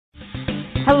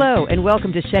Hello, and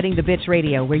welcome to Shedding the Bitch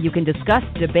Radio, where you can discuss,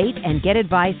 debate, and get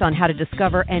advice on how to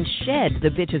discover and shed the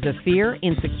bitches of fear,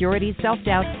 insecurity,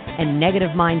 self-doubt, and negative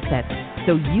mindsets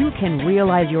so you can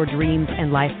realize your dreams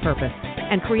and life purpose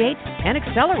and create and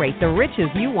accelerate the riches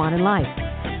you want in life.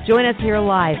 Join us here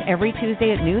live every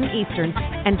Tuesday at noon Eastern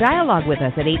and dialogue with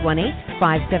us at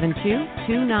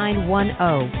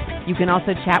 818-572-2910. You can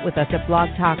also chat with us at Blog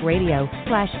Talk Radio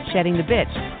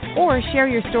 /SheddingTheBitch or share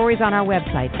your stories on our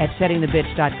website at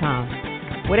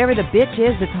SheddingTheBitch.com. Whatever the bitch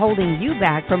is that's holding you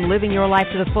back from living your life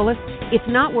to the fullest, it's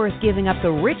not worth giving up the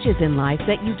riches in life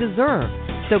that you deserve.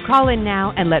 So call in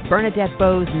now and let Bernadette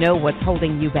Bose know what's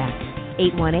holding you back.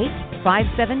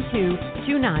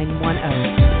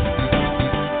 818-572-2910.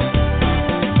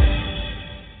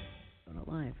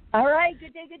 All right,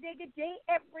 good day,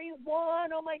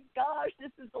 everyone. Oh, my gosh,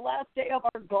 this is the last day of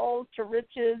our Goals to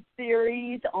Riches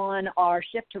series on our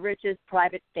Shift to Riches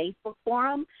private Facebook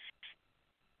forum.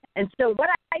 And so what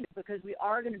I did, because we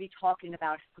are going to be talking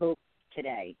about hope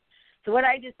today, so what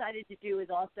I decided to do is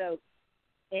also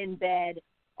embed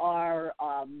our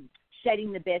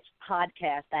Shedding the Bitch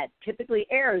podcast that typically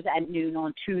airs at noon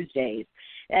on Tuesdays.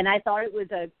 And I thought it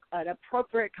was an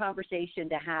appropriate conversation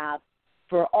to have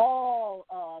for all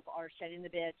of our Shedding the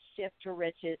Bitch, Shift to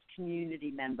Riches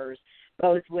community members,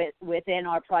 both within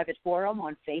our private forum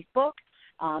on Facebook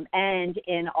and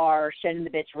in our Shedding the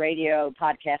Bitch radio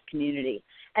podcast community.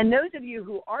 And those of you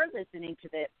who are listening to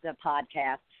the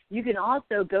podcast, you can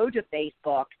also go to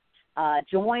Facebook,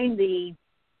 join the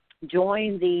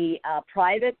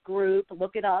private group,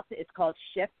 look it up. It's called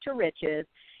Shift to Riches,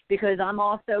 because I'm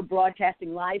also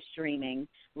broadcasting live streaming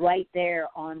right there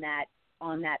on that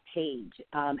page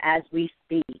as we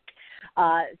speak.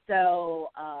 So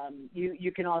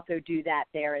you can also do that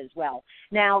there as well.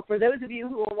 Now, for those of you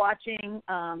who are watching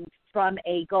from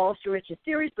a Goals to Riches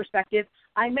series perspective,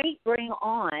 I may bring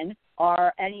on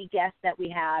any guests that we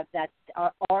have that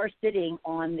are sitting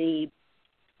on the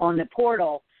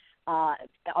portal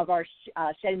of our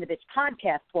Shedding the Bitch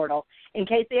podcast portal in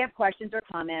case they have questions or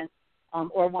comments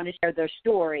or want to share their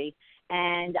story.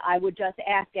 And I would just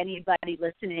ask anybody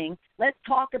listening, let's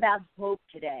talk about hope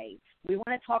today. We want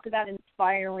to talk about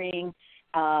inspiring,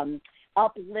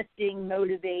 uplifting,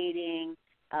 motivating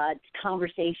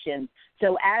conversations.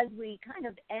 So as we kind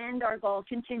of end, our goal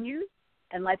continues,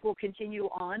 and life will continue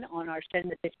on our Shedding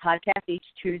the Bitch podcast each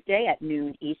Tuesday at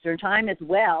noon Eastern time, as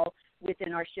well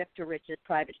within our Shift to Riches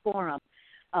private forum.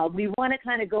 We want to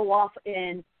kind of go off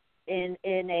in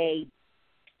a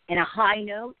high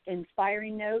note,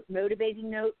 inspiring note, motivating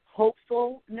note,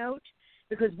 hopeful note,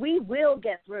 because we will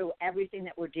get through everything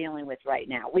that we're dealing with right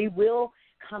now. We will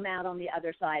come out on the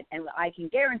other side, and I can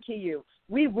guarantee you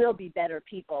we will be better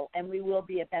people, and we will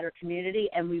be a better community,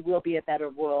 and we will be a better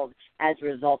world as a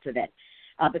result of it.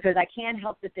 Because I can't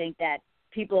help to think that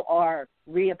people are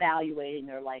reevaluating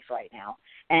their life right now.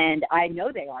 And I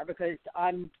know they are because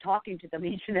I'm talking to them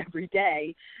each and every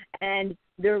day, and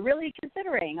they're really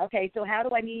considering, okay, so how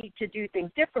do I need to do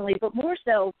things differently? But more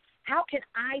so, how can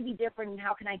I be different, and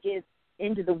how can I give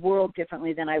into the world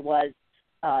differently than I was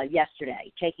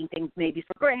yesterday, taking things maybe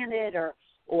for granted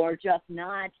or just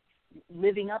not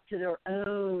living up to their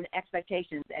own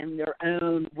expectations and their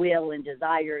own will and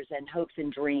desires and hopes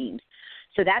and dreams.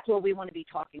 So that's what we want to be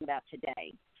talking about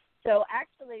today. So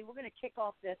actually, we're going to kick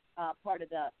off this part of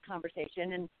the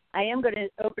conversation, and I am going to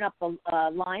open up the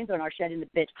lines on our Shedding the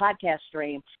Bitch podcast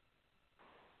stream.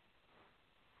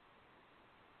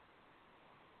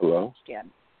 Hello?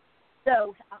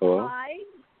 So, Hello? hi,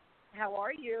 how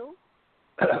are you?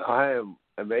 I am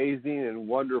amazing and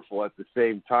wonderful at the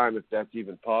same time, if that's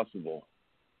even possible.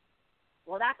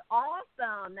 Well, that's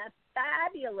awesome. That's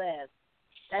fabulous.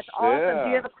 That's awesome. Yeah. Do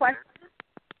you have a question?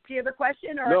 Do you have a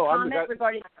question or a comment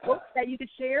regarding books that you could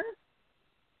share?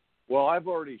 Well, I've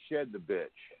already shed the bitch.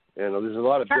 And there's a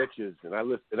lot of bitches, and I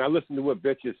listen to what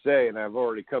bitches say, and I've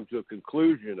already come to a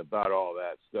conclusion about all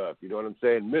that stuff. You know what I'm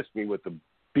saying? Miss me with the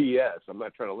BS. I'm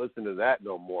not trying to listen to that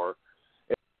no more.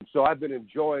 And so I've been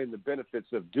enjoying the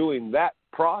benefits of doing that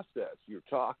process you're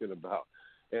talking about.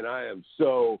 And I am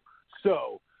so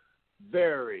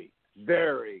very,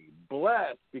 very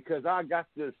blessed because I got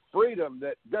this freedom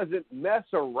that doesn't mess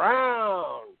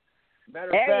around.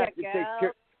 Matter of fact,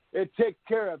 it takes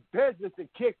care of business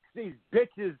and kicks these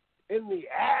bitches in the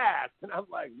ass. And I'm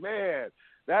like, man,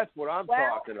 that's what I'm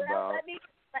talking about.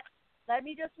 Let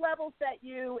me just level set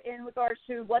you in regards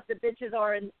to what the bitches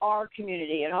are in our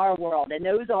community, in our world. And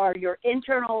those are your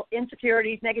internal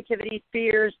insecurities, negativities,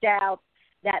 fears, doubts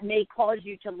that may cause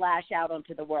you to lash out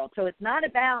onto the world. So it's not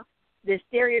about the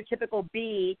stereotypical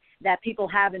B that people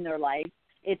have in their life.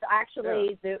 It's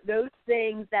actually those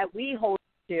things that we hold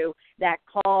to that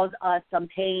cause us some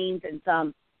pains and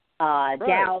some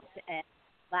doubts and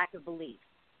lack of belief.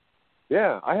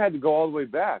 Yeah, I had to go all the way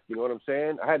back. You know what I'm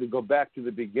saying? I had to go back to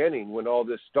the beginning when all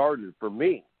this started for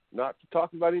me, not to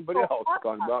talk about anybody else,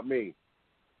 talking about me.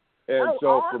 And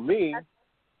so for me,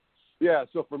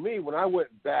 when I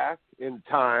went back in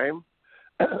time,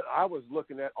 I was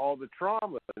looking at all the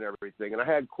trauma and everything, and I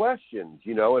had questions,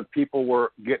 you know, and people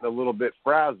were getting a little bit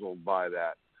frazzled by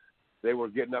that. They were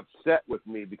getting upset with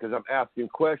me because I'm asking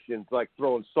questions like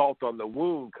throwing salt on the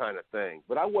wound kind of thing.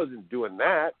 But I wasn't doing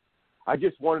that. I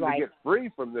just wanted to get free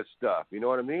from this stuff. You know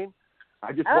what I mean?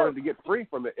 I just wanted to get free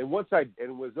from it. And once I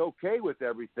was okay with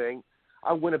everything,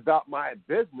 I went about my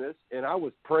business, and I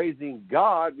was praising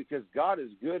God because God is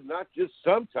good, not just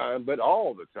sometime, but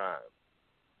all the time.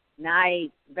 Nice.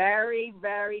 Very,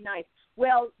 very nice.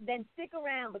 Well, then stick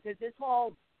around because this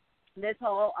whole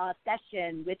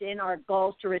session within our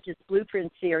Goals to Riches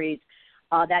Blueprint series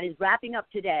that is wrapping up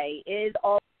today is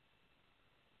all.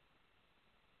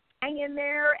 Hang in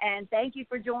there, and thank you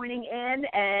for joining in.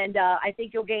 And I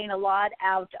think you'll gain a lot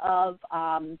out of,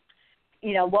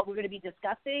 what we're going to be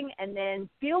discussing. And then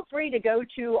feel free to go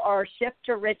to our Shift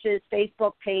to Riches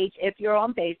Facebook page if you're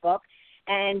on Facebook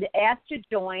and ask to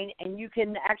join. And you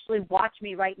can actually watch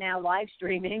me right now live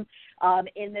streaming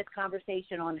in this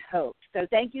conversation on hope. So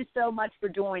thank you so much for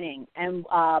joining. And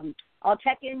I'll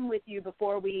check in with you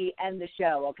before we end the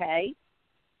show, okay?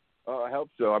 I hope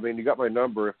so. I mean, you got my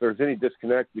number. If there's any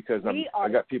disconnect, because I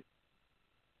got people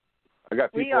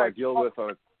I deal with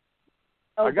on.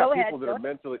 I got people that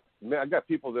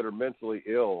are mentally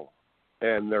ill,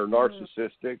 and they're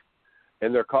narcissistic,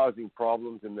 and they're causing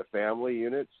problems in the family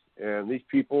units. And these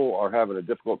people are having a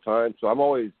difficult time. So I'm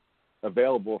always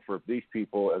available for these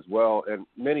people as well, and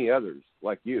many others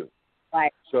like you.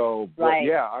 Right. So, but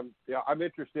I'm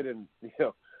interested in.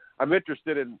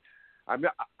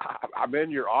 I'm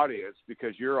in your audience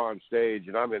because you're on stage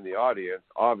and I'm in the audience,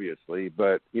 obviously.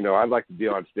 But, I'd like to be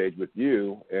on stage with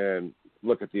you and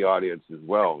look at the audience as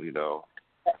well,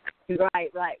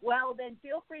 Right. Well, then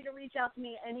feel free to reach out to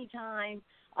me anytime.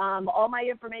 All my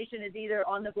information is either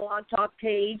on the Blog Talk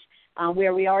page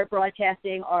where we are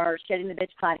broadcasting our Shedding the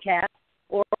Bitch podcast,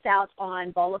 or it's out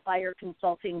on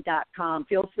BallofFireConsulting.com.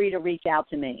 Feel free to reach out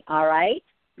to me, all right?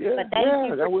 Yeah, but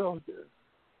thank you I will.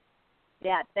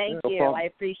 Yeah, thank you. Problem. I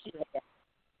appreciate it.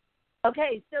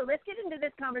 Okay, so let's get into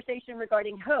this conversation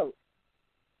regarding hope,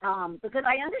 because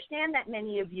I understand that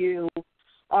many of you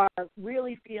are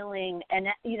really feeling, and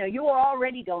you are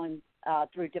already going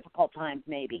through difficult times.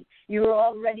 Maybe you are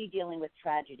already dealing with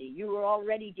tragedy. You are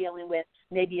already dealing with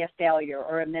maybe a failure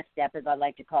or a misstep, as I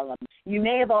like to call them. You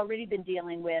may have already been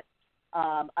dealing with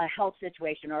a health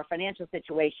situation or a financial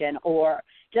situation or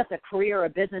just a career or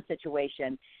business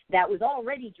situation that was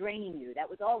already draining you, that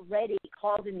was already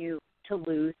causing you to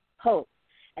lose hope.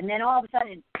 And then all of a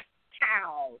sudden,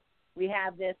 pow, we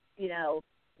have this,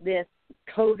 this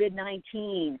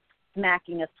COVID-19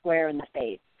 smacking us square in the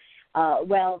face.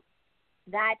 Well,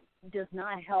 that does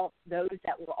not help those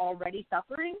that were already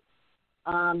suffering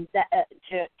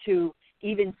to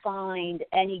even find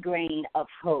any grain of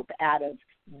hope out of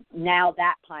now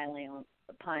that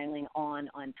piling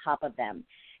on top of them.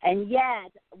 And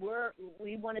yet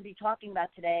we want to be talking about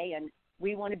today, and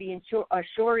we want to be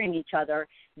assuring each other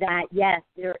that, yes,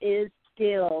 there is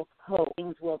still hope.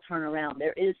 Things will turn around.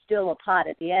 There is still a pot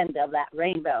at the end of that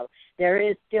rainbow. There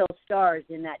is still stars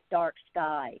in that dark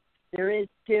sky. There is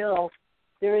still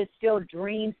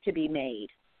dreams to be made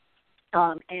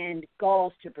and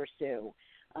goals to pursue.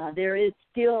 There is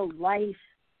still life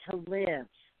to live.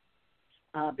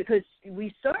 Because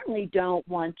we certainly don't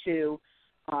want to,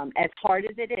 as hard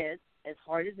as it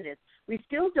is, we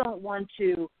still don't want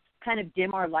to kind of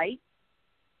dim our light,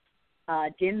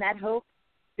 dim that hope,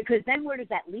 because then where does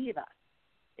that leave us?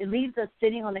 It leaves us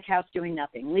sitting on the couch doing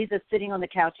nothing. It leaves us sitting on the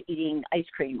couch eating ice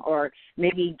cream or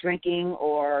maybe drinking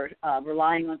or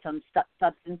relying on some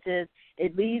substances.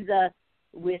 It leaves us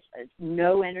with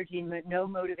no energy, no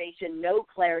motivation, no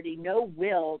clarity, no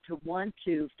will to want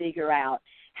to figure out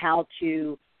how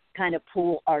to kind of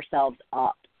pull ourselves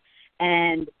up.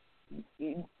 And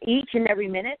each and every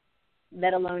minute,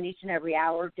 let alone each and every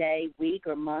hour, day, week,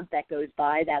 or month that goes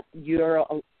by, that you're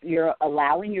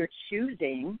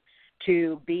choosing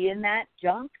to be in that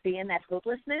junk, be in that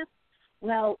hopelessness,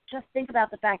 well, just think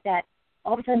about the fact that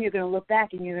all of a sudden you're going to look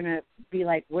back and you're going to be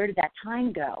like, where did that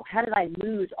time go? How did I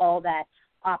lose all that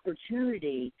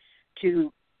opportunity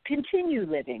to continue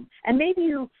living? And maybe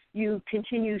you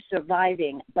continue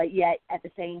surviving, but yet at the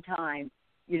same time,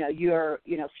 you're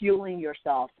fueling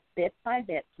yourself bit by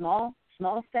bit, small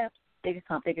steps, big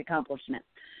accomplishment.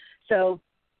 So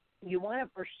you want to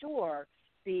for sure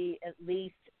be at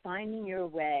least finding your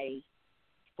way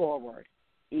forward,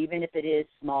 even if it is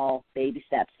small baby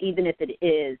steps, even if it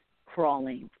is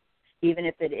crawling, even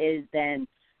if it is then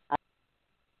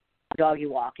doggy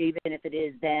walk, even if it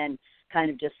is then kind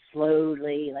of just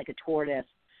slowly like a tortoise,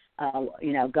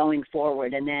 going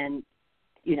forward, and then,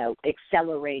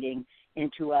 accelerating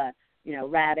into a,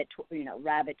 rabbit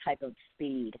type of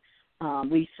speed.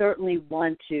 We certainly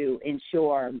want to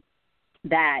ensure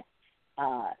that,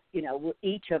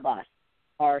 each of us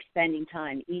are spending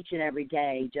time each and every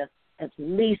day just at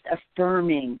least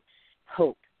affirming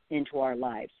hope into our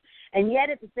lives. And yet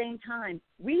at the same time,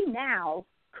 we now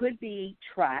could be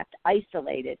trapped,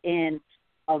 isolated in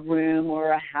a room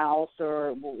or a house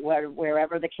or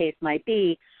wherever the case might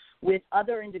be with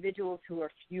other individuals who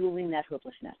are fueling that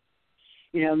hopelessness.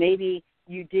 Maybe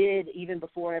you did, even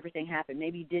before everything happened,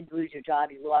 maybe you did lose your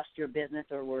job, you lost your business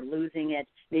or were losing it.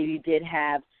 Maybe you did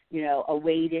have, a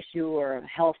weight issue or a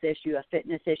health issue, a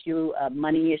fitness issue, a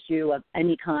money issue of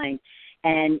any kind.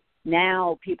 And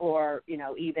now people are,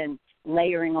 even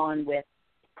layering on with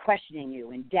questioning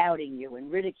you and doubting you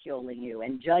and ridiculing you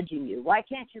and judging you. Why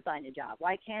can't you find a job?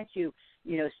 Why can't you,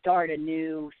 start a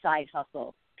new side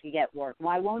hustle to get work?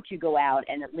 Why won't you go out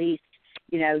and at least,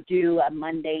 do a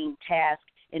mundane task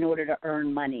in order to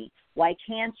earn money? Why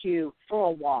can't you for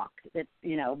a walk? That's,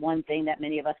 one thing that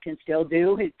many of us can still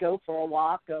do is go for a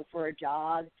walk, go for a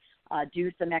jog, do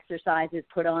some exercises,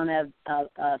 put on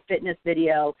a fitness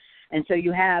video. And so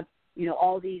you have,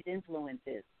 all these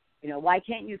influences. Why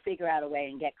can't you figure out a way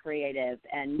and get creative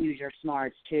and use your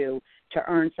smarts to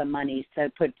earn some money to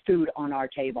put food on our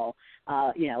table?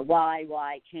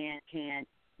 Why can't,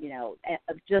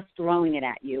 just throwing it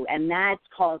at you. And that's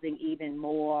causing even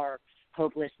more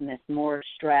hopelessness, more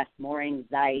stress, more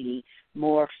anxiety,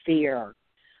 more fear.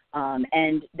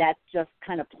 And that's just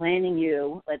kind of planning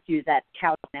you, let's use that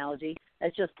couch analogy,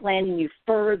 that's just planning you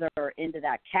further into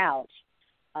that couch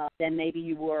than maybe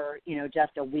you were,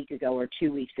 just a week ago or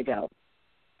 2 weeks ago.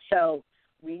 So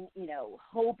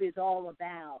hope is all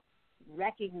about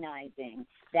recognizing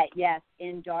that, yes,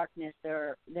 in darkness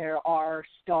there are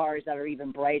stars that are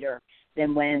even brighter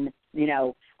than when,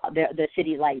 the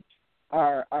city lights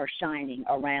are shining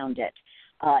around it.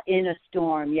 In a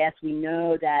storm, yes, we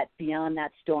know that beyond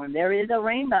that storm there is a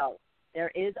rainbow.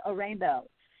 There is a rainbow.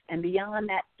 And beyond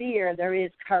that fear, there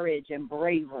is courage and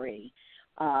bravery.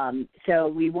 So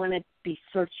we want to be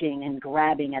searching and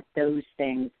grabbing at those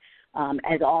things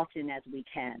as often as we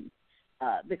can,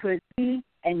 because we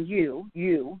and you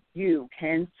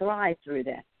can thrive through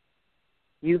this.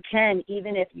 You can,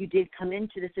 even if you did come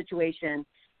into the situation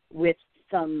with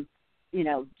some,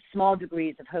 small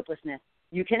degrees of hopelessness,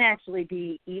 you can actually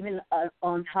be even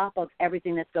on top of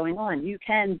everything that's going on. You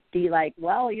can be like,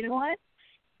 well, you know what?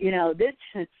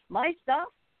 This, my stuff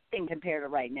isn't compared to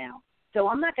right now. So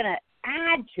I'm not going to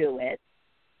add to it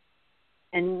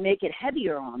and make it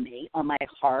heavier on me, on my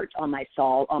heart, on my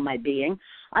soul, on my being.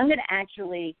 I'm going to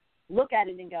actually look at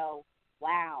it and go,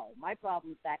 wow, my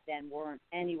problems back then weren't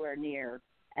anywhere near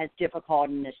as difficult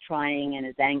and as trying and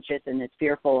as anxious and as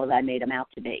fearful as I made them out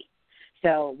to be.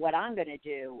 So what I'm going to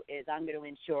do is I'm going to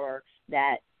ensure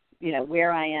that,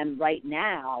 where I am right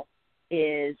now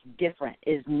is different,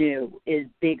 is new, is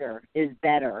bigger, is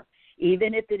better,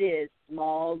 even if it is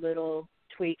small little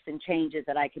tweaks and changes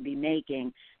that I could be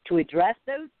making to address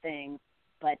those things,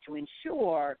 but to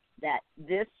ensure that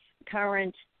this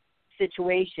current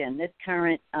situation, this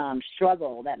current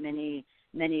struggle that many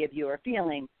of you are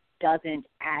feeling doesn't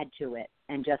add to it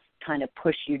and just kind of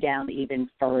push you down even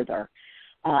further.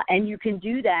 And you can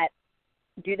do that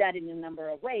in a number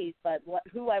of ways, but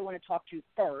who I want to talk to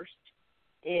first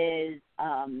is,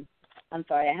 I'm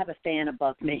sorry, I have a fan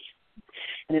above me,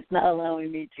 and it's not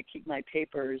allowing me to keep my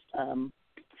papers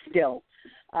still.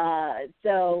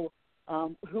 So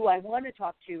who I want to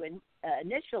talk to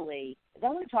initially is I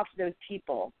want to talk to those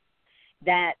people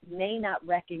that may not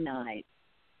recognize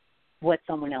what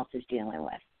someone else is dealing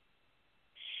with.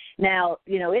 Now,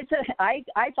 I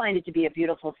find it to be a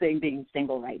beautiful thing being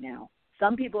single right now.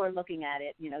 Some people are looking at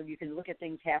it, you can look at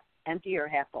things half empty or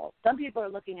half full. Some people are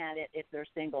looking at it if they're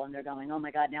single and they're going, oh my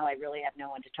God, now I really have no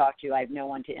one to talk to. I have no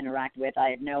one to interact with. I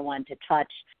have no one to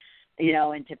touch,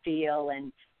 and to feel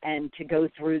and to go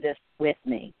through this with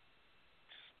me.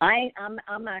 I'm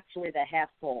actually the half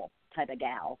full type of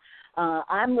gal.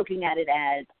 I'm looking at it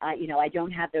as, I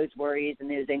don't have those worries and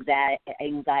those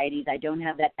anxieties. I don't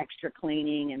have that extra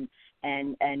cleaning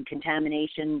and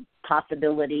contamination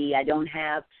possibility. I don't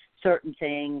have certain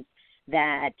things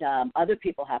that other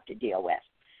people have to deal with.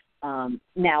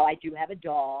 Now, I do have a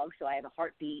dog, so I have a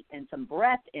heartbeat and some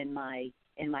breath in my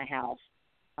house.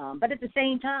 But at the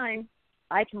same time,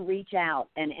 I can reach out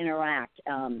and interact,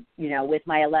 with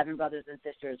my 11 brothers and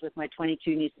sisters, with my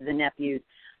 22 nieces and nephews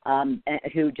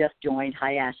who just joined.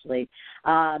 Hi, Ashley.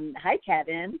 Hi,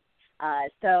 Kevin.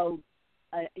 I'm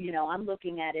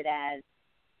looking at it as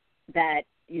that,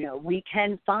 we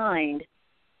can find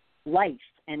life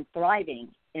and thriving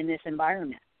in this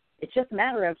environment. It's just a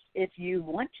matter of if you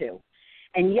want to.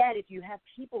 And yet, if you have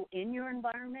people in your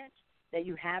environment that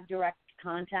you have direct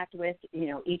contact with,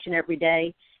 each and every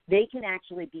day, they can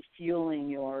actually be fueling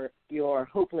your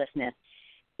hopelessness,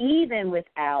 even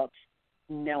without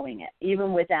knowing it,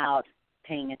 even without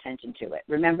paying attention to it.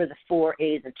 Remember the 4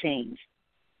 A's of change: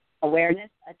 awareness,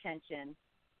 attention,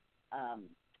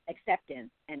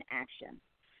 acceptance, and action.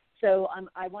 So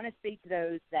I want to speak to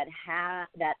those that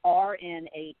are in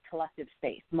a collective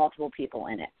space, multiple people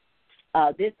in it.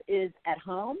 This is at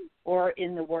home or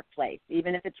in the workplace,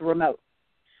 even if it's remote.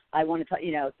 I want to tell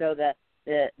so the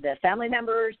family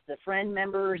members, the friend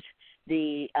members,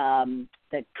 the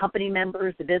company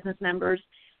members, the business members.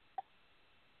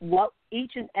 What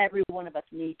each and every one of us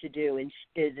need to do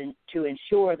is to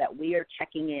ensure that we are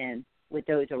checking in with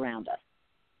those around us.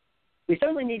 We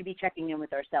certainly need to be checking in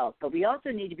with ourselves, but we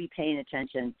also need to be paying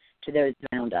attention to those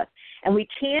around us. And we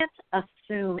can't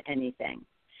assume anything.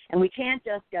 And we can't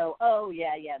just go, oh,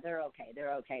 yeah, they're okay.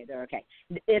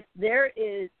 If there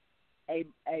is a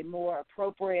more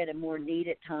appropriate and more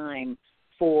needed time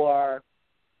for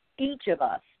each of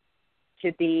us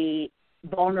to be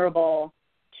vulnerable,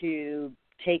 to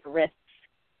take risks,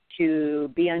 to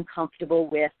be uncomfortable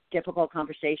with difficult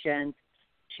conversations,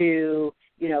 to,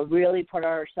 really put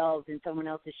ourselves in someone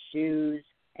else's shoes.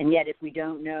 And yet if we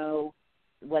don't know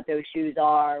what those shoes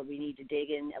are, we need to dig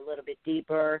in a little bit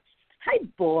deeper. Hi,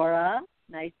 Bora.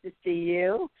 Nice to see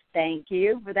you. Thank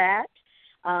you for that.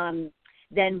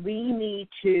 Then we need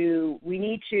to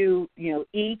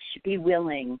each be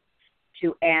willing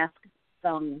to ask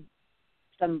some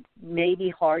maybe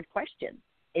hard questions.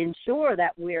 Ensure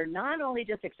that we're not only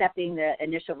just accepting the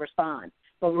initial response,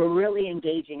 but we're really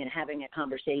engaging and having a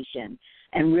conversation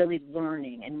and really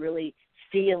learning and really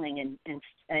feeling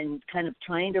and kind of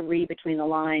trying to read between the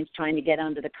lines, trying to get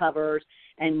under the covers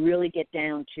and really get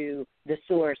down to the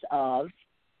source of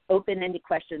open-ended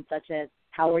questions such as,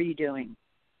 how are you doing?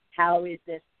 How is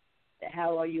this?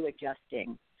 How are you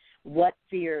adjusting? What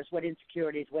fears, what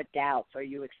insecurities, what doubts are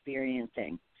you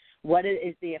experiencing? What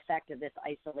is the effect of this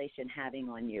isolation having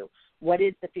on you? What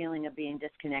is the feeling of being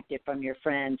disconnected from your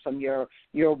friends, from your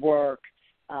work,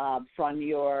 from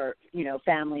your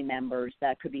family members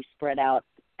that could be spread out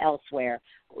elsewhere?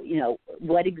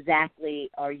 What exactly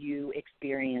are you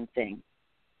experiencing?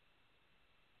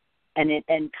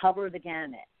 And cover the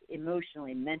gamut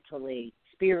emotionally, mentally,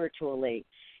 spiritually.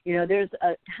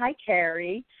 Hi,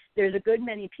 Carrie. There's a good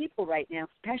many people right now,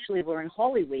 especially we're in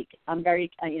Holy Week. I'm very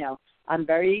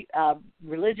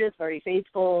religious, very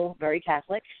faithful, very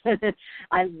Catholic.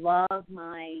 I love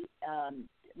my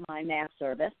Mass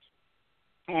service,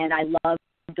 and I love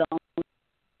going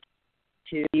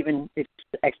to even,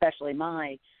 especially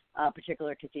my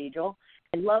particular cathedral.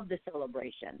 I love the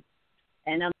celebration.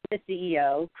 And I'm the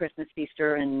CEO, Christmas,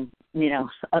 Easter, and,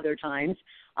 other times.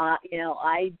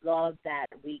 I love that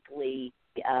weekly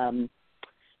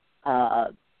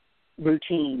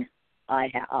routine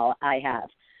I have.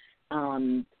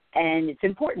 And it's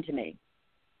important to me.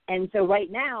 And so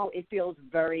right now it feels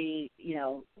very,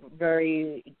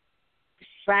 very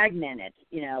fragmented,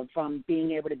 from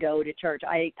being able to go to church.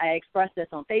 I expressed this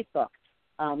on Facebook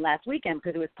last weekend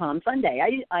because it was Palm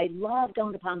Sunday. I love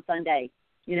going to Palm Sunday,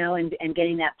 and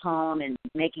getting that palm and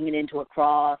making it into a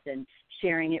cross and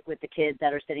sharing it with the kids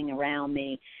that are sitting around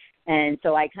me. And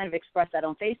so I kind of expressed that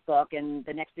on Facebook, and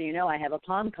the next thing you know, I have a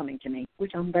palm coming to me,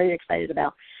 which I'm very excited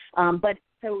about. But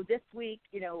so this week,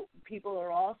 people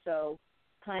are also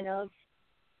kind of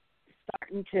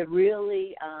starting to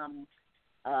really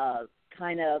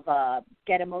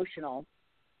get emotional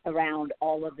around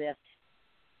all of this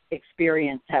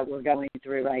experience that we're going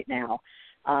through right now.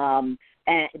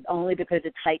 And only because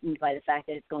it's heightened by the fact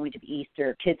that it's going to be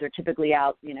Easter. Kids are typically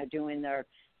out, doing their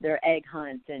egg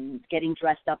hunts and getting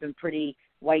dressed up in pretty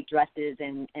white dresses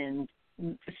and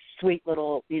sweet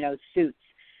little, suits,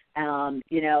 and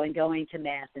going to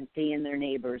Mass and seeing their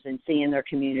neighbors and seeing their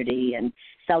community and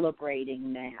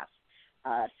celebrating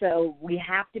Mass. So we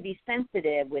have to be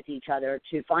sensitive with each other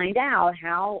to find out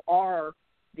how are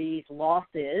these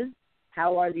losses,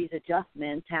 how are these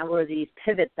adjustments, how are these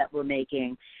pivots that we're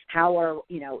making, how are,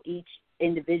 each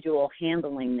individual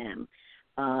handling them,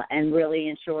 and really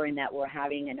ensuring that we're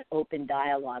having an open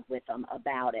dialogue with them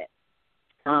about it.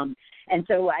 And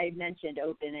so I mentioned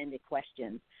open-ended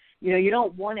questions. you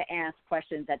don't want to ask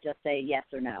questions that just say yes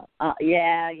or no.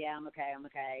 Yeah, I'm okay,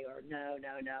 or no,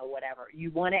 whatever.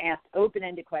 You want to ask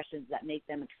open-ended questions that make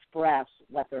them express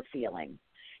what they're feeling.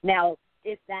 Now,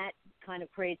 if that kind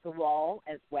of creates a wall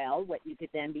as well, what you could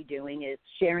then be doing is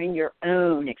sharing your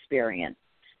own experience.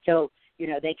 So,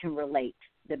 they can relate.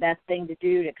 The best thing to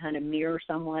do to kind of mirror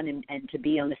someone and to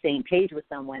be on the same page with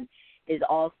someone is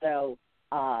also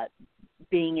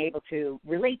being able to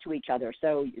relate to each other.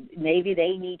 So maybe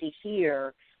they need to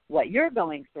hear what you're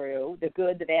going through, the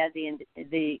good, the bad,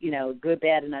 the good,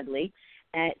 bad, and ugly.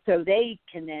 And so they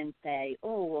can then say,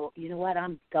 oh, well, you know what,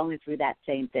 I'm going through that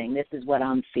same thing. This is what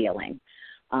I'm feeling.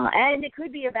 And it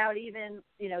could be about even,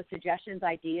 suggestions,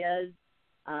 ideas,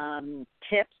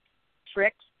 tips,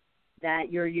 tricks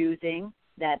that you're using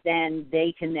that then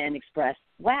they can then express,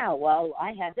 wow, well,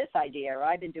 I had this idea, or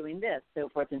I've been doing this, so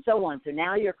forth and so on. So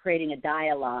now you're creating a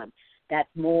dialogue that's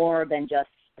more than just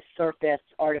a surface,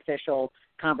 artificial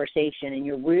conversation, and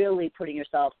you're really putting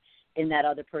yourself in that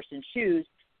other person's shoes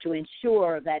to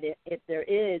ensure that if there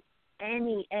is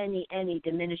any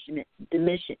diminishing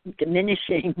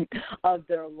of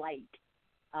their light,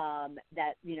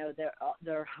 that,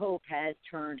 their hope has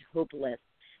turned hopeless,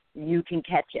 you can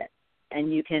catch it,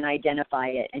 and you can identify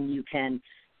it, and you can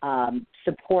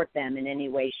support them in any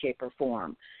way, shape, or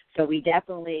form. So we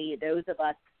definitely, those of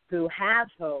us who have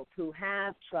hope, who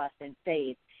have trust and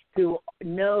faith, who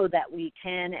know that we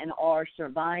can and are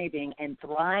surviving and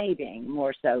thriving,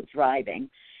 more so thriving,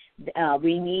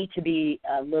 we need to be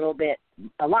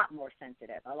a lot more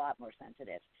sensitive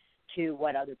to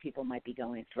what other people might be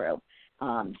going through.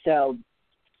 So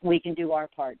we can do our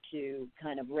part to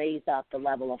kind of raise up the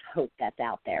level of hope that's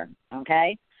out there,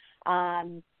 okay?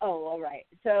 All right.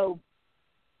 So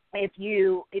if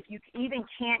you even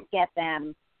can't get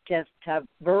them just to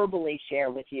verbally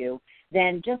share with you,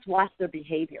 then just watch their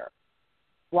behavior.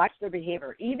 Watch their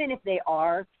behavior, even if they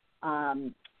are,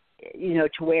 to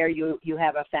where you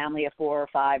have a family of 4 or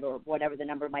 5 or whatever the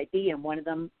number might be, and one of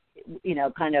them,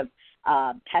 kind of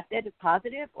tested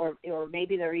positive, or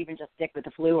maybe they're even just sick with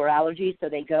the flu or allergies, so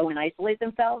they go and isolate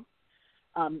themselves.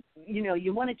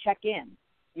 You want to check in.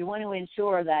 You want to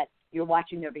ensure that you're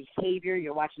watching their behavior,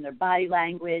 you're watching their body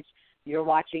language, you're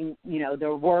watching,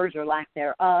 their words or lack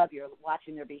thereof, you're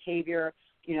watching their behavior,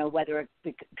 whether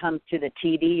it comes to the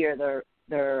TV or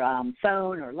their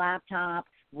phone or laptop,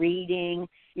 reading,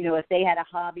 if they had a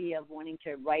hobby of wanting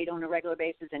to write on a regular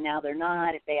basis and now they're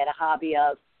not, if they had a hobby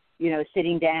of,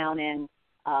 sitting down and,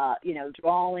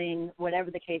 drawing,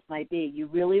 whatever the case might be, you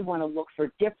really want to look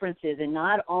for differences in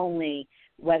not only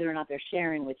whether or not they're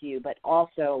sharing with you, but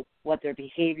also what their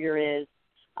behavior is,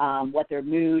 what their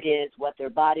mood is, what their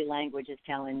body language is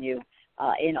telling you,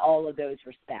 in all of those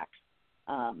respects,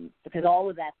 because all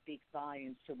of that speaks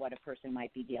volumes to what a person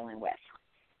might be dealing with.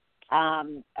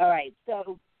 All right,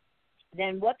 so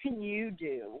then what can you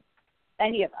do,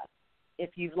 any of us,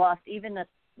 if you've lost even a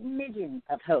smidgen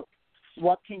of hope,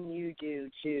 what can you do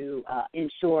to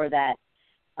ensure that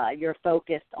you're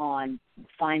focused on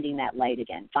finding that light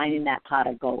again, finding that pot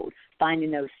of gold,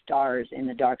 finding those stars in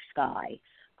the dark sky?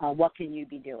 What can you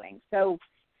be doing? So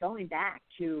going back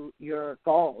to your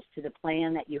goals, to the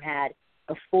plan that you had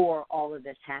before all of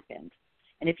this happened.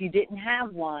 And if you didn't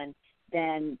have one,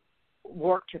 then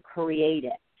work to create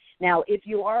it. Now, if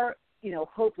you are,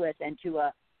 hopeless and to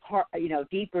a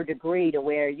deeper degree to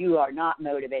where you are not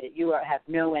motivated, have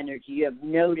no energy, you have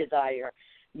no desire,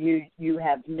 you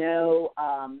have no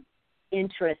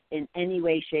interest in any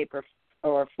way, shape,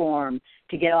 or form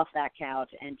to get off that couch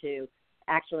and to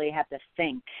actually have to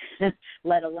think,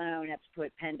 let alone have to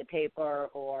put pen to paper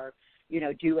or,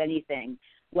 do anything.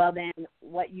 Well, then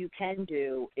what you can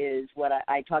do is what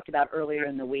I talked about earlier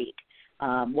in the week.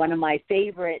 One of my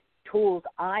favorite tools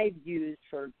I've used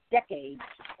for decades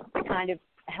to kind of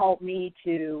help me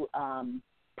to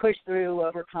push through,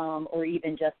 overcome, or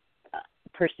even just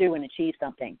pursue and achieve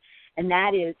something. And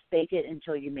that is fake it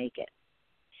until you make it.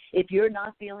 If you're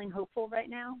not feeling hopeful right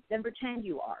now, then pretend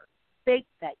you are. Fake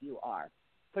that you are.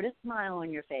 Put a smile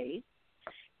on your face.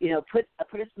 Put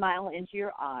a smile into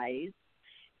your eyes.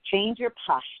 Change your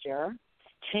posture.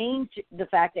 Change the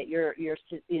fact that you're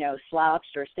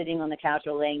slouched or sitting on the couch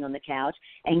or laying on the couch,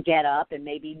 and get up and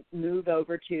maybe move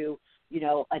over to,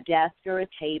 a desk or a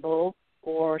table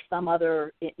or some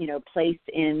other, place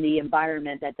in the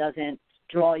environment that doesn't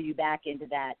draw you back into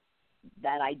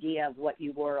that idea of what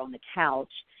you were on the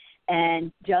couch,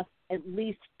 and just at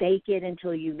least fake it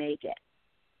until you make it.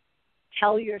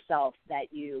 Tell yourself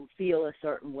that you feel a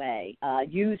certain way.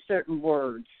 Use certain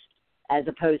words as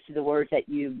opposed to the words that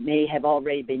you may have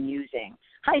already been using.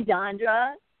 Hi,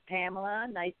 Dondra, Pamela,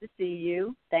 nice to see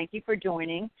you. Thank you for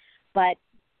joining. but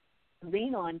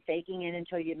lean on faking it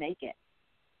until you make it.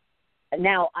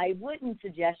 Now, I wouldn't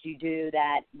suggest you do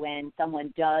that when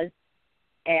someone does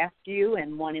ask you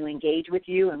and want to engage with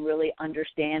you and really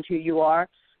understand who you are.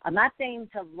 I'm not saying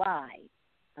to lie.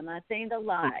 I'm not saying to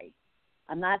lie.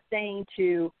 I'm not saying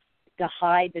to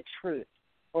hide the truth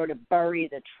or to bury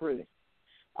the truth.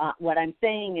 What I'm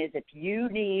saying is if you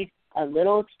need a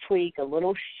little tweak, a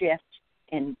little shift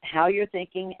in how you're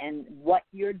thinking and what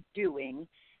you're doing,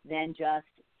 then just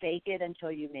fake it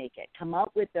until you make it. Come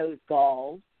up with those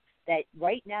goals that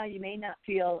right now you may not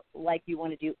feel like you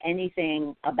want to do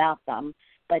anything about them,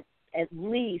 but at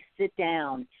least sit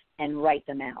down and write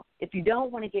them out. If you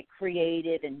don't want to get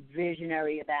creative and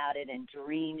visionary about it and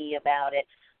dreamy about it,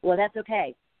 well, that's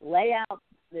okay. Lay out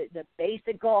the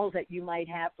basic goals that you might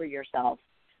have for yourself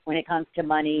when it comes to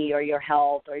money or your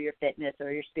health or your fitness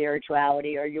or your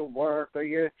spirituality or your work or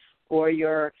your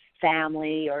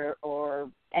family or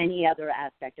any other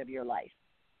aspect of your life.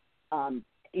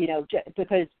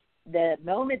 Because the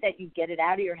moment that you get it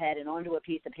out of your head and onto a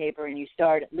piece of paper and you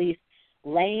start at least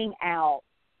laying out,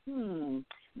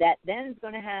 that then is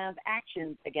going to have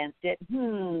actions against it,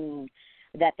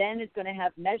 that then is going to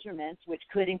have measurements, which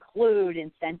could include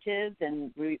incentives,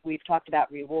 and we've talked about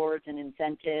rewards and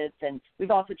incentives, and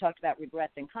we've also talked about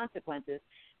regrets and consequences.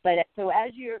 But so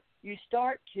as you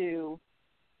start to,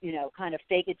 kind of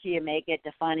fake it till you make it,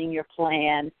 defining your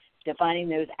plan, defining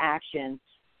those actions,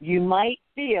 you might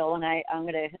feel, and I'm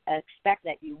going to expect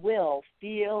that you will,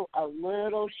 feel a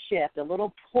little shift, a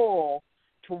little pull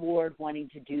toward wanting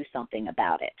to do something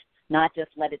about it, not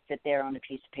just let it sit there on a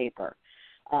piece of paper.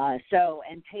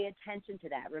 And pay attention to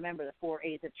that. Remember the 4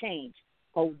 A's of change.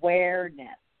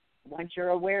 Awareness. Once you're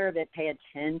aware of it, pay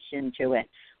attention to it.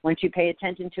 Once you pay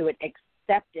attention to it,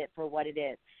 accept it for what it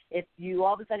is. If you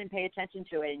all of a sudden pay attention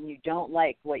to it and you don't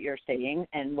like what you're saying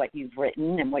and what you've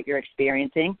written and what you're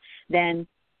experiencing, then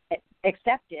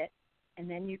accept it, and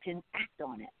then you can act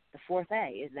on it. The 4th A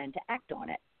is then to act on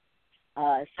it.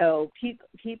 So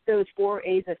keep those 4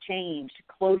 A's of change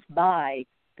close by,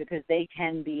 because they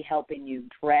can be helping you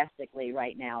drastically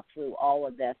right now through all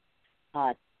of this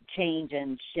change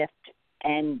and shift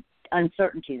and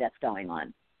uncertainty that's going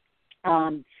on.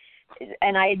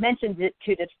 And I had mentioned it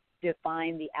to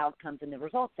define the outcomes and the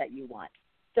results that you want.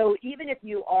 So even if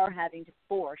you are having to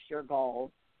force your goals,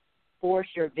 force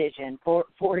your vision,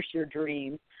 force your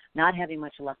dreams, not having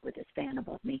much luck with this fan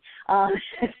above me,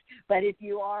 but if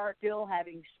you are still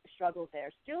having struggles there,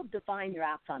 still define your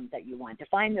outcomes that you want.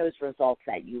 Define those results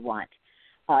that you want.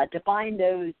 Define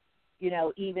those,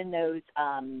 even those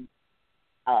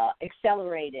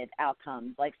accelerated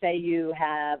outcomes. Like say you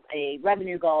have a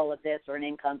revenue goal of this or an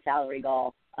income salary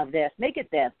goal of this. Make it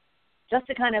this, just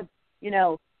to kind of,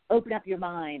 open up your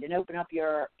mind and open up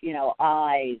your,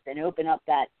 eyes and open up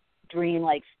that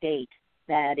dreamlike state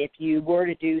that if you were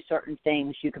to do certain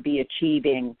things, you could be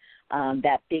achieving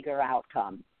that bigger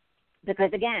outcome.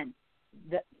 Because, again,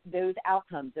 those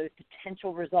outcomes, those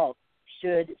potential results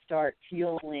should start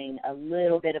fueling a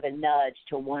little bit of a nudge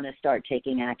to want to start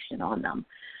taking action on them.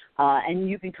 And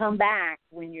you can come back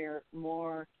when you're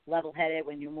more level-headed,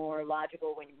 when you're more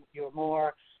logical, when you're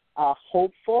more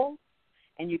hopeful,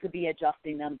 and you could be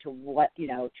adjusting them to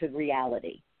to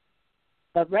reality.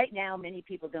 But right now, many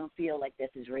people don't feel like this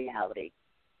is reality.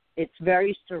 It's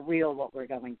very surreal what we're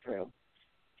going through.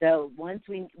 So once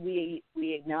we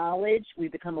acknowledge, we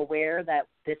become aware that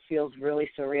this feels really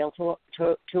surreal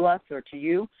to us or to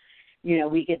you,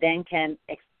 we can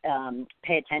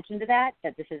pay attention to that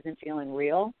this isn't feeling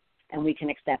real, and we can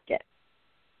accept it,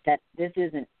 that this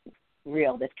isn't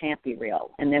real, this can't be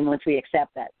real. And then once we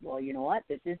accept that, well, you know what,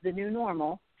 this is the new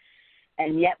normal,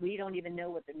 and yet we don't even know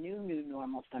what the new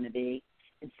normal is going to be.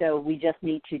 And so we just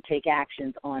need to take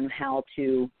actions on how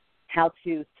to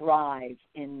thrive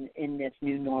in this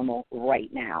new normal right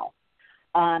now.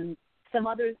 Some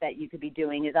others that you could be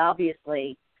doing is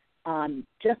obviously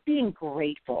just being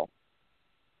grateful.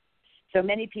 So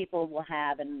many people will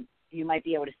have, and you might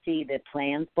be able to see the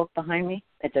plans book behind me.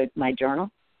 It's my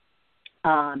journal.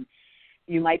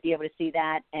 You might be able to see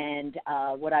that. And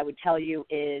what I would tell you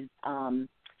is,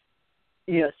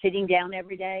 sitting down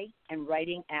every day and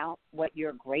writing out what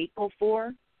you're grateful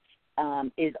for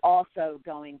is also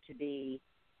going to be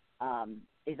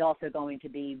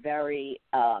very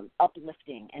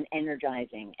uplifting and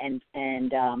energizing and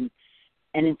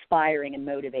inspiring and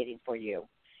motivating for you,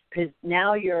 because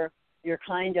now you're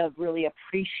kind of really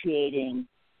appreciating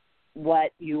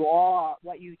what you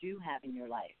do have in your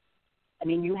life. I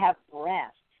mean, you have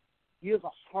breath, you have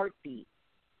a heartbeat,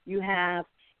 you have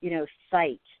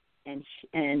sight and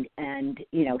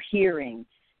hearing,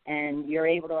 and you're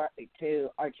able to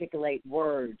articulate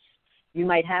words. You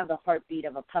might have the heartbeat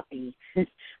of a puppy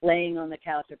laying on the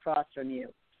couch across from you.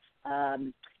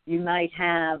 You might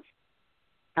have,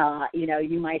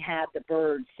 you might have the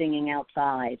birds singing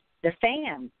outside, the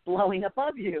fan blowing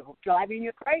above you, driving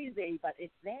you crazy, but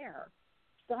it's there.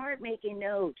 Start making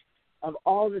note of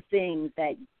all the things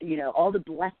that, all the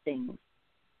blessings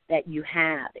that you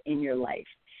have in your life.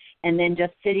 And then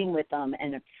just sitting with them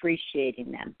and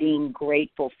appreciating them, being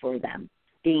grateful for them,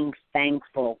 being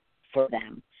thankful for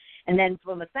them. And then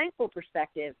from a thankful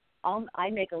perspective,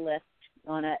 I make a list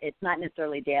it's not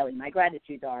necessarily daily. My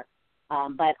gratitudes are,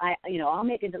 but I'll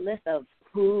make a list of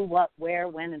who, what, where,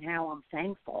 when, and how I'm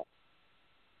thankful.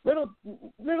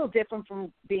 Little different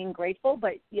from being grateful,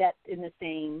 but yet in the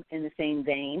same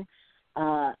vein.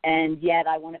 And yet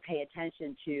I want to pay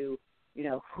attention to,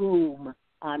 whom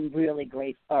I'm really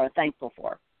grateful or thankful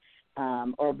for,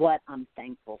 or what I'm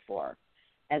thankful for,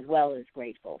 as well as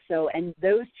grateful. So, and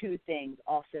those two things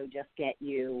also just get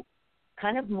you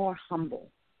kind of more humble,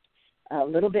 a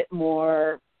little bit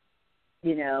more,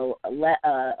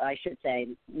 I should say,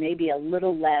 maybe a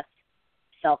little less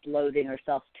self-loathing or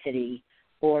self-pity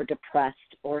or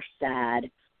depressed or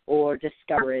sad or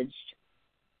discouraged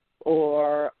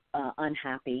or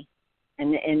unhappy.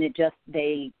 And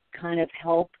they kind of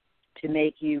help to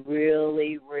make you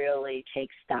really, really take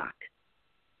stock.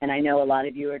 And I know a lot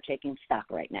of you are taking stock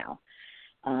right now.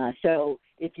 So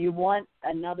if you want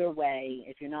another way,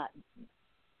 if you're not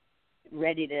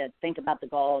ready to think about the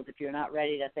goals, if you're not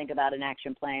ready to think about an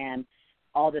action plan,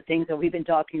 all the things that we've been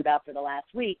talking about for the last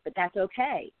week, but that's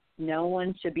okay. No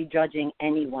one should be judging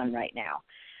anyone right now.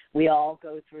 We all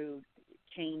go through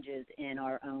changes in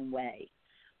our own way.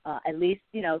 At least,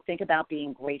 think about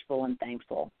being grateful and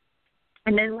thankful.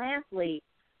 And then lastly,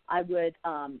 I would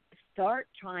start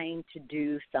trying to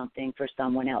do something for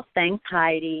someone else. Thanks,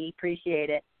 Heidi. Appreciate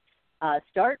it.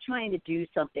 Start trying to do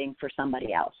something for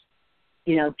somebody else.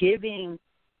 Giving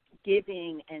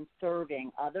and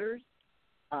serving others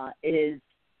can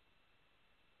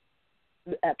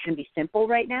be simple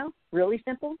right now, really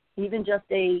simple. Even just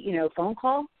a phone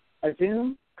call, a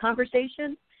Zoom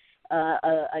conversation,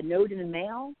 a note in the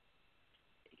mail,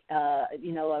 a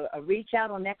reach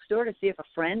out on Nextdoor to see if a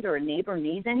friend or a neighbor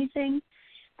needs anything.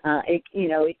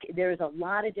 There's a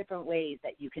lot of different ways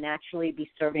that you can actually be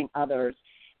serving others.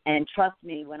 And trust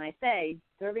me when I say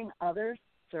serving others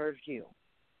serves you.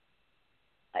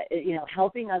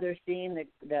 Helping others, seeing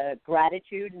the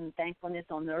gratitude and thankfulness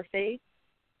on their face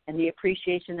and the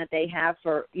appreciation that they have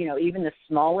for, even the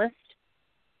smallest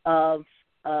of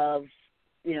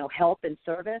help and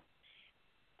service,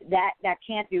 that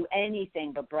can't do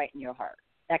anything but brighten your heart.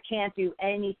 That can't do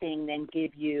anything than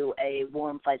give you a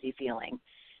warm, fuzzy feeling.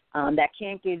 That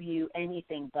can't give you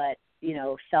anything but,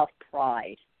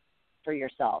 self-pride for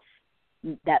yourself.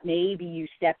 That maybe you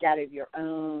stepped out of your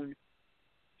own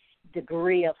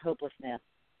degree of hopelessness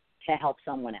to help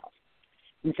someone else.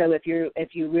 And so if you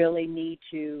really need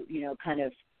to, kind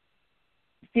of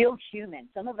feel human.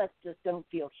 Some of us just don't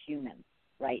feel human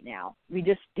right now. We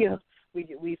just feel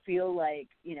we feel like,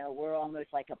 we're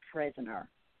almost like a prisoner.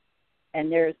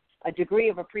 And there's a degree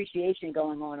of appreciation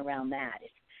going on around that.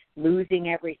 It's losing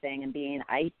everything and being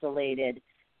isolated,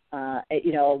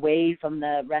 away from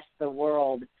the rest of the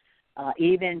world,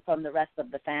 even from the rest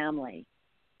of the family.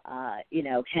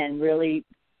 Can really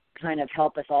kind of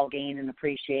help us all gain an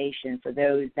appreciation for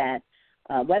those that,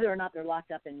 whether or not they're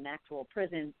locked up in an actual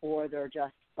prison or they're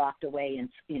just locked away in,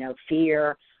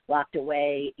 fear, locked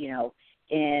away,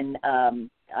 in,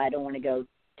 I don't want to go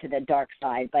to the dark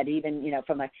side, but even,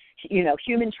 from a,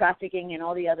 human trafficking and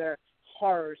all the other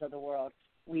horrors of the world,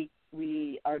 we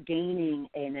are gaining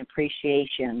an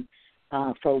appreciation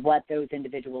for what those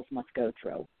individuals must go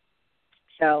through.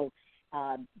 So,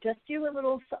 just do a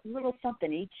little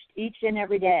something each and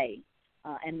every day,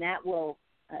 and that will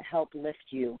help lift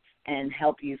you and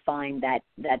help you find that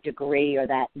degree or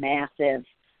that massive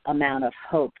amount of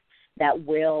hope that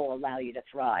will allow you to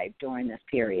thrive during this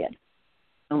period.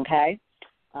 Okay?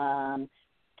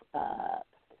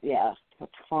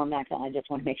 Perform accent. I just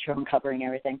want to make sure I'm covering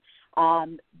everything.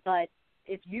 But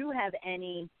if you have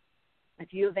any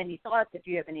thoughts, if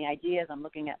you have any ideas, I'm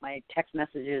looking at my text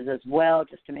messages as well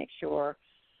just to make sure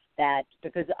that,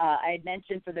 because I had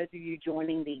mentioned for those of you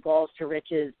joining the Goals to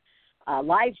Riches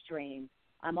live stream,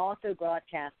 I'm also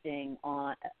broadcasting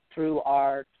through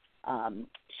our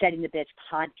Shedding the Bitch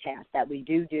podcast that we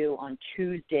do on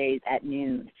Tuesdays at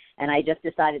noon. And I just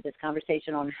decided this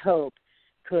conversation on hope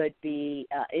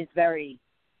is very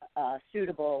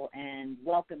suitable and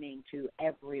welcoming to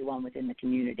everyone within the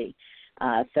community.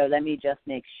 So let me just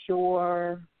make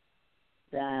sure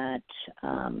that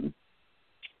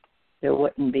there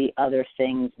wouldn't be other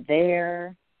things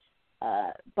there.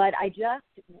 But I just,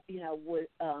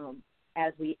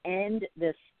 as we end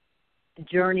this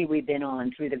journey we've been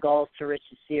on through the Goals to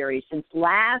Riches series since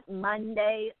last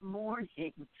Monday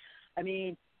morning, I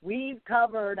mean, we've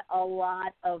covered a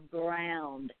lot of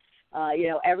ground.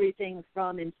 Everything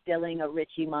from instilling a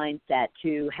Richie mindset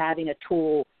to having a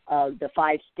tool of the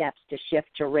 5 steps to shift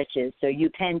to riches, so you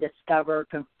can discover,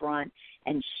 confront,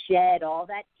 and shed all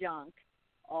that junk,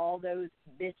 all those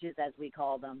bitches, as we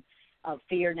call them, of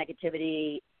fear,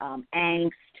 negativity,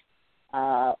 angst,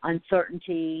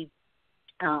 uncertainty.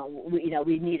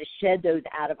 We need to shed those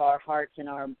out of our hearts and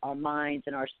our minds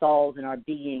and our souls and our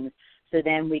beings, so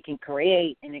then we can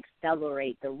create and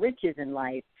accelerate the riches in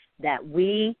life that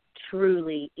we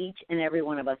truly, each and every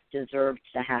one of us, deserves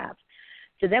to have.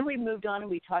 So then we moved on and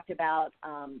we talked about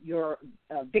your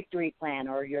victory plan,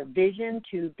 or your vision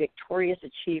to victorious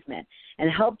achievement,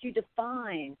 and helped you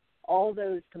define all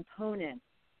those components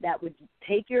that would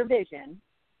take your vision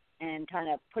and kind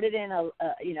of put it in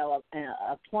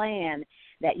a plan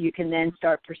that you can then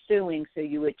start pursuing so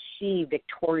you achieve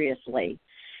victoriously.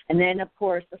 And then, of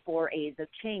course, the 4 A's of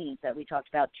change that we talked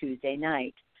about Tuesday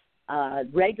night.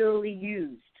 Regularly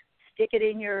used. Stick it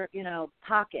in your,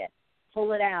 pocket.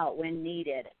 Pull it out when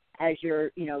needed as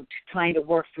you're, trying to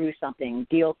work through something,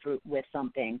 deal with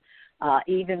something,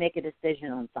 even make a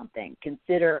decision on something.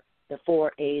 Consider the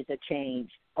 4 A's of change: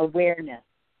 awareness,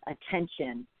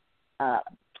 attention,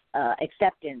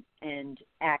 acceptance, and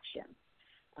action.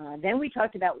 Then we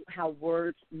talked about how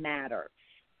words matter.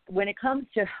 When it comes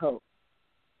to hope,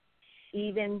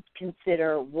 even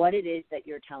consider what it is that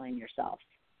you're telling yourself.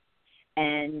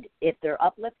 And if they're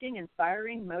uplifting,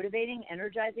 inspiring, motivating,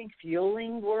 energizing,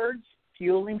 fueling words,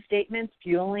 fueling statements,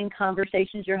 fueling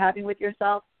conversations you're having with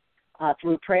yourself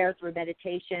through prayer, through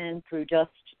meditation, through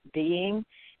just being,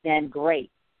 then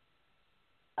great.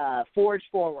 Forge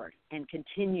forward and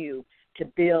continue to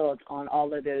build on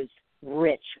all of those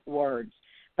rich words.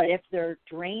 But if they're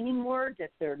draining words,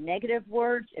 if they're negative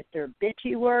words, if they're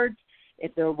bitchy words,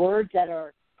 if they're words that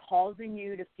are causing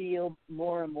you to feel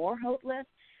more and more hopeless,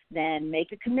 then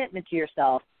make a commitment to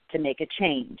yourself to make a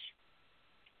change.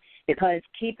 Because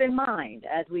keep in mind,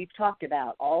 as we've talked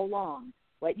about all along,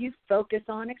 what you focus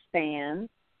on expands,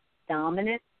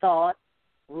 dominant thoughts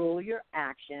rule your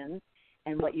actions,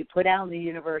 and what you put out in the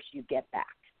universe, you get back.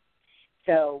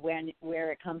 So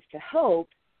where it comes to hope,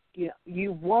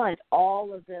 you want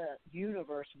all of the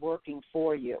universe working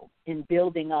for you in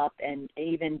building up and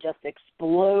even just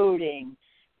exploding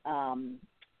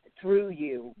through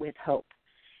you with hope.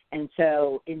 And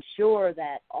so ensure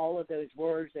that all of those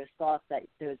words, those thoughts,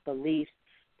 those beliefs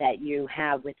that you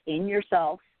have within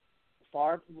yourself,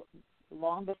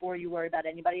 long before you worry about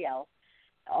anybody else,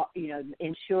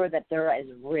 ensure that they're as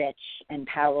rich and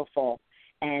powerful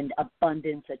and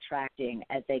abundance attracting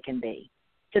as they can be.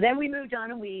 So then we moved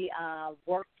on and we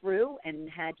worked through and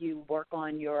had you work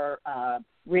on your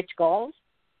rich goals,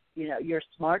 your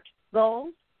SMART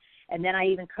goals. And then I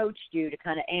even coached you to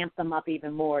kind of amp them up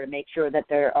even more to make sure that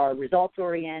they are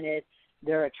results-oriented,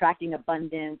 they're attracting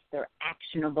abundance, they're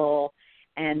actionable,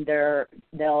 and they're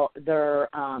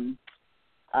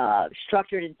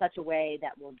structured in such a way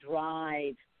that will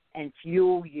drive and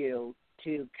fuel you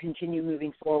to continue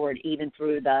moving forward even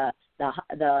through the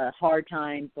hard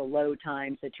times, the low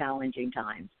times, the challenging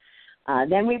times.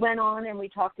 Then we went on and we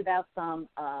talked about some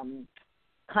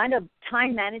kind of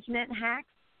time management hacks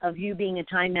of you being a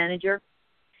time manager,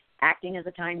 acting as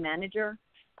a time manager,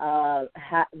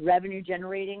 revenue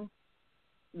generating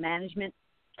management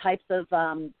types of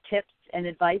tips and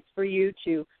advice for you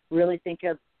to really think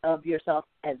of yourself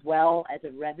as well as a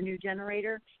revenue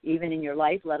generator, even in your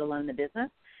life, let alone the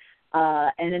business,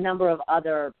 and a number of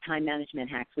other time management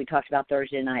hacks we talked about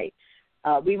Thursday night.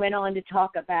 We went on to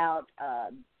talk about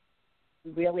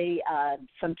really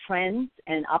some trends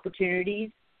and opportunities,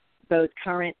 both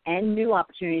current and new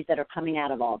opportunities that are coming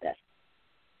out of all this,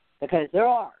 because there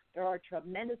are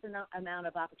tremendous amount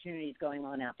of opportunities going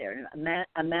on out there,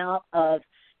 amount of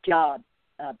jobs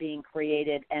being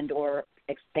created and or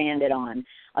expanded on,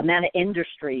 amount of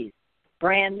industries,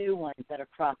 brand new ones that are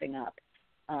cropping up,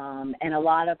 and a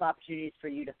lot of opportunities for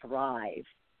you to thrive.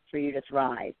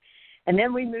 And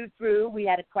then we moved through. We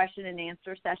had a question and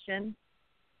answer session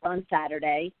on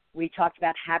Saturday. We talked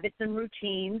about habits and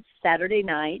routines Saturday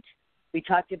night. We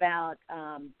talked about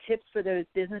tips for those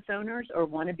business owners or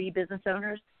wannabe business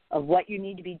owners of what you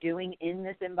need to be doing in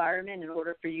this environment in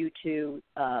order for you to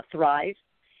thrive.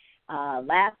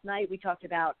 Last night we talked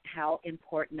about how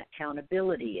important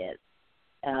accountability is.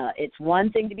 It's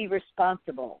one thing to be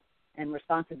responsible and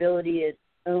responsibility is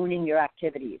owning your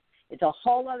activities. It's a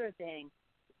whole other thing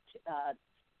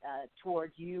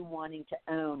towards you wanting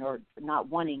to own, or not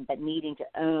wanting, but needing to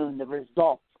own the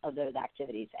results of those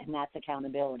activities, and that's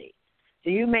accountability. So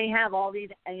you may have all these,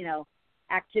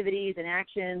 activities and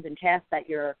actions and tasks that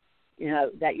you're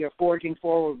forging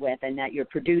forward with and that you're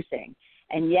producing.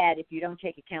 And yet, if you don't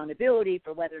take accountability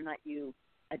for whether or not you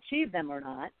achieve them or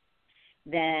not,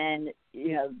 then,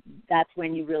 that's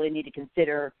when you really need to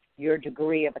consider your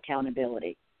degree of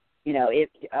accountability.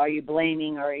 Are you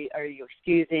blaming, or are you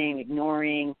excusing,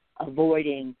 ignoring,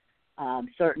 avoiding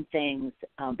certain things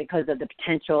because of the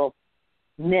potential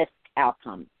missed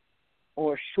outcome,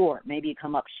 or short? Maybe you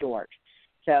come up short.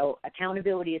 So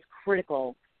accountability is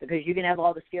critical, because you can have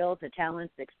all the skills, the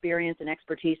talents, the experience, and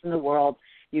expertise in the world.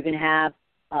 You can have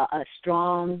a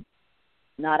strong,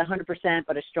 not 100%,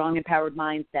 but a strong, empowered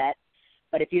mindset.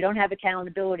 But if you don't have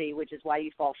accountability, which is why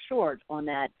you fall short on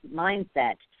that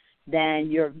mindset, then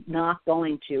you're not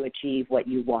going to achieve what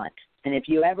you want. And if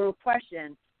you ever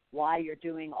question why you're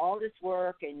doing all this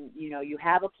work and, you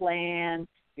have a plan,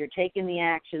 you're taking the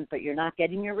actions, but you're not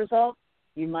getting your results,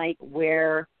 you might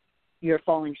where you're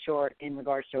falling short in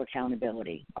regards to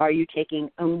accountability. Are you taking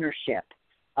ownership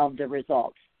of the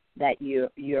results that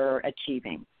you're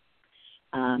achieving?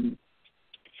 And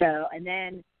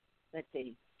then, let's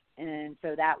see. And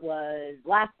so that was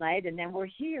last night, and then we're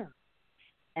here.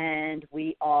 And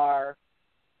we are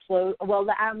close. Well,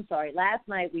 I'm sorry. Last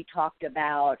night we talked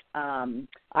about,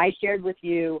 I shared with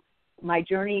you my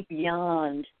journey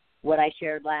beyond what I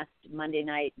shared last Monday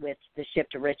night with the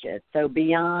Shift to Riches. So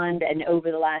beyond and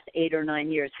over the last 8 or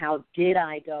 9 years, how did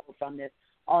I go from this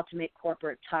ultimate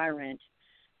corporate tyrant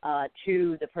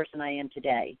to the person I am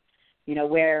today?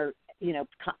 Where,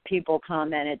 people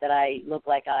commented that I look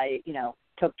like I,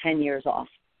 took 10 years off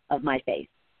of my face.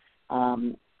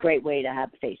 Great way to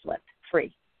have a facelift,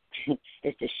 free,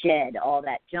 is to shed all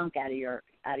that junk out of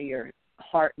your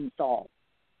heart and soul.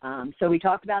 So we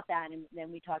talked about that, and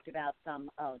then we talked about some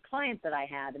clients that I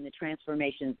have and the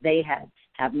transformations they have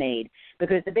made.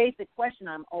 Because the basic question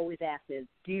I'm always asked is,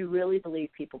 do you really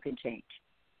believe people can change?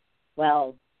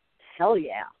 Well, hell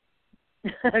yeah.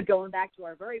 Going back to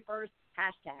our very first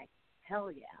hashtag,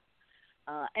 hell yeah.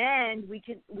 And we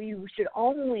should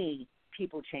only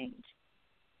people change.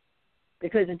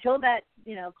 Because until that,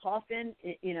 coffin,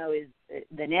 is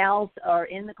the nails are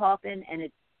in the coffin and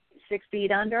it's 6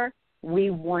 feet under,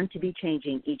 we want to be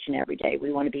changing each and every day.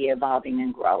 We want to be evolving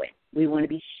and growing. We want to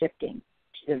be shifting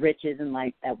to the riches in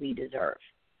life that we deserve.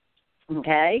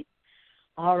 Okay?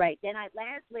 All right. Then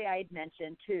lastly, I had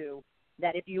mentioned, too,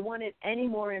 that if you wanted any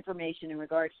more information in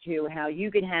regards to how you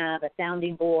can have a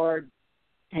sounding board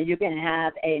and you can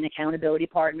have an accountability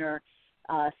partner,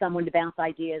 someone to bounce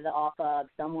ideas off of,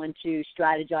 someone to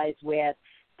strategize with,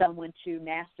 someone to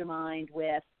mastermind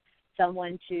with,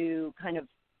 someone to kind of,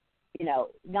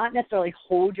 not necessarily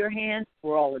hold your hand,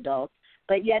 we're all adults,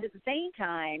 but yet at the same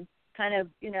time kind of,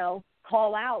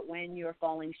 call out when you're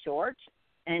falling short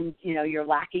and, you're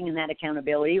lacking in that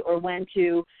accountability, or when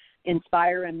to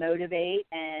inspire and motivate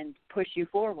and push you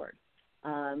forward.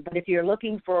 But if you're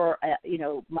looking for,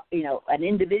 an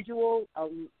individual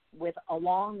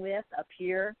along with a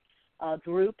peer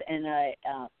group and a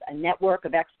network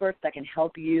of experts that can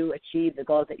help you achieve the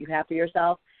goals that you have for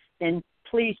yourself, then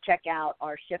please check out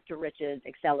our Shift to Riches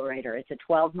Accelerator. It's a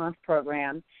 12-month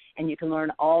program, and you can learn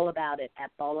all about it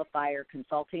at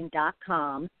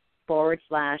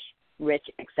balloffireconsulting.com/Rich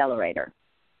Accelerator.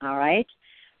 All right?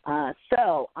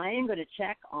 So I am going to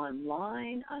check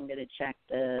online. I'm going to check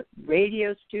the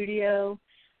radio studio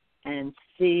and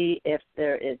see if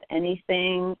there is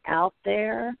anything out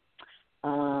there.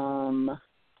 I'm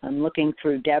looking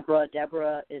through Deborah.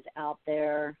 Deborah is out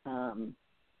there.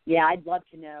 I'd love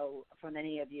to know from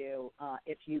any of you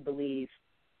if you believe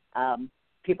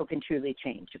people can truly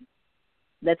change.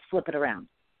 Let's flip it around.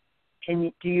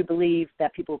 Do you believe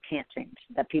that people can't change,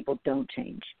 that people don't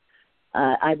change?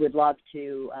 I would love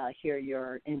to hear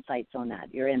your insights on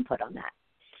that, your input on that.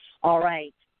 All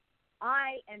right.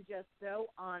 I am just so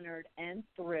honored and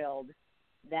thrilled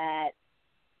that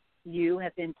you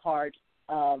have been part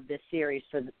of this series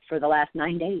for the last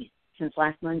 9 days, since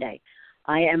last Monday.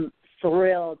 I am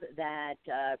thrilled that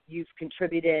you've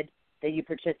contributed, that you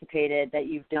participated, that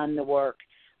you've done the work.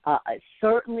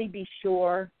 Certainly be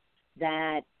sure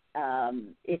that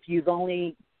if you've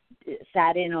only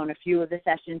sat in on a few of the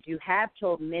sessions, you have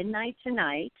till midnight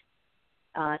tonight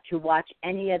to watch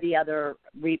any of the other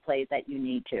replays that you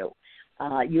need to.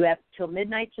 You have till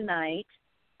midnight tonight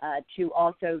to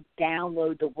also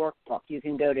download the workbook. You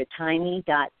can go to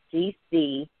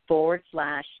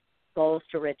tiny.cc/goals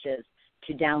to riches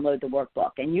to download the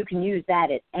workbook. And you can use that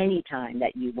at any time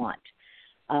that you want.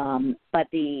 But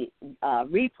the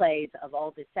replays of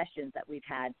all the sessions that we've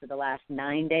had for the last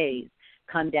 9 days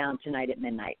come down tonight at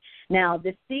midnight. Now,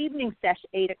 this evening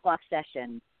 8 o'clock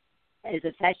session is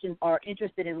a session are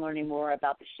interested in learning more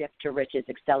about the Shift to Riches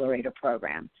Accelerator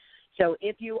program. So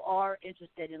if you are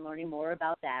interested in learning more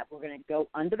about that, we're going to go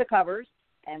under the covers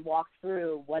and walk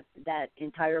through what that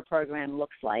entire program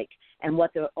looks like and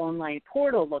what the online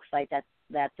portal looks like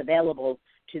that's available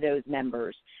to those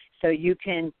members. So you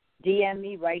can DM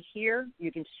me right here.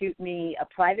 You can shoot me a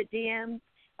private DM,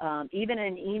 even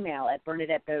an email at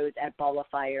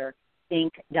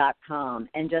BernadetteBose@BallofFireInc.com,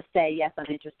 and just say, yes, I'm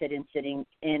interested in sitting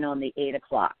in on the 8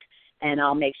 o'clock, and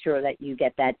I'll make sure that you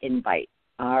get that invite,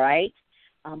 all right?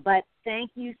 But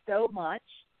thank you so much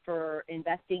for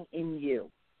investing in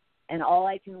you. And all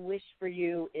I can wish for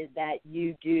you is that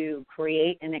you do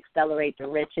create and accelerate the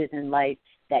riches in life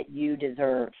that you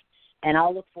deserve. And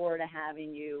I'll look forward to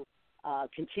having you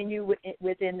continue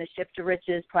within the Shift to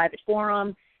Riches private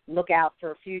forum. Look out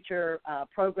for future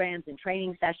programs and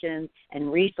training sessions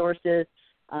and resources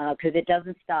because it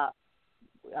doesn't stop.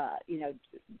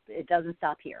 It doesn't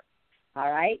stop here.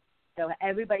 All right. So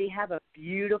everybody have a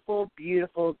beautiful,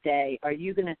 beautiful day. Are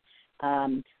you gonna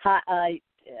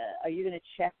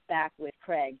check back with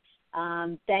Craig?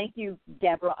 Thank you,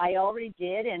 Deborah. I already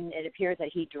did, and it appears that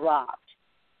he dropped.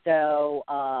 So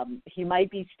he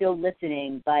might be still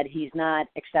listening, but he's not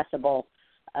accessible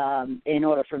in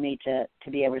order for me to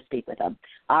be able to speak with him.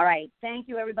 All right. Thank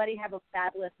you, everybody. Have a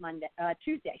fabulous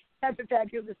Tuesday. Have a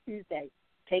fabulous Tuesday.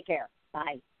 Take care.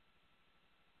 Bye.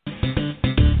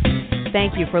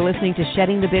 Thank you for listening to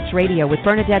Shedding the Bitch Radio with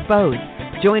Bernadette Bose.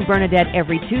 Join Bernadette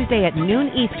every Tuesday at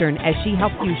noon Eastern as she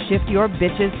helps you shift your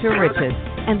bitches to riches.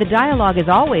 And the dialogue is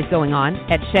always going on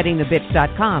at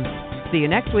sheddingthebitch.com. See you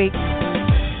next week.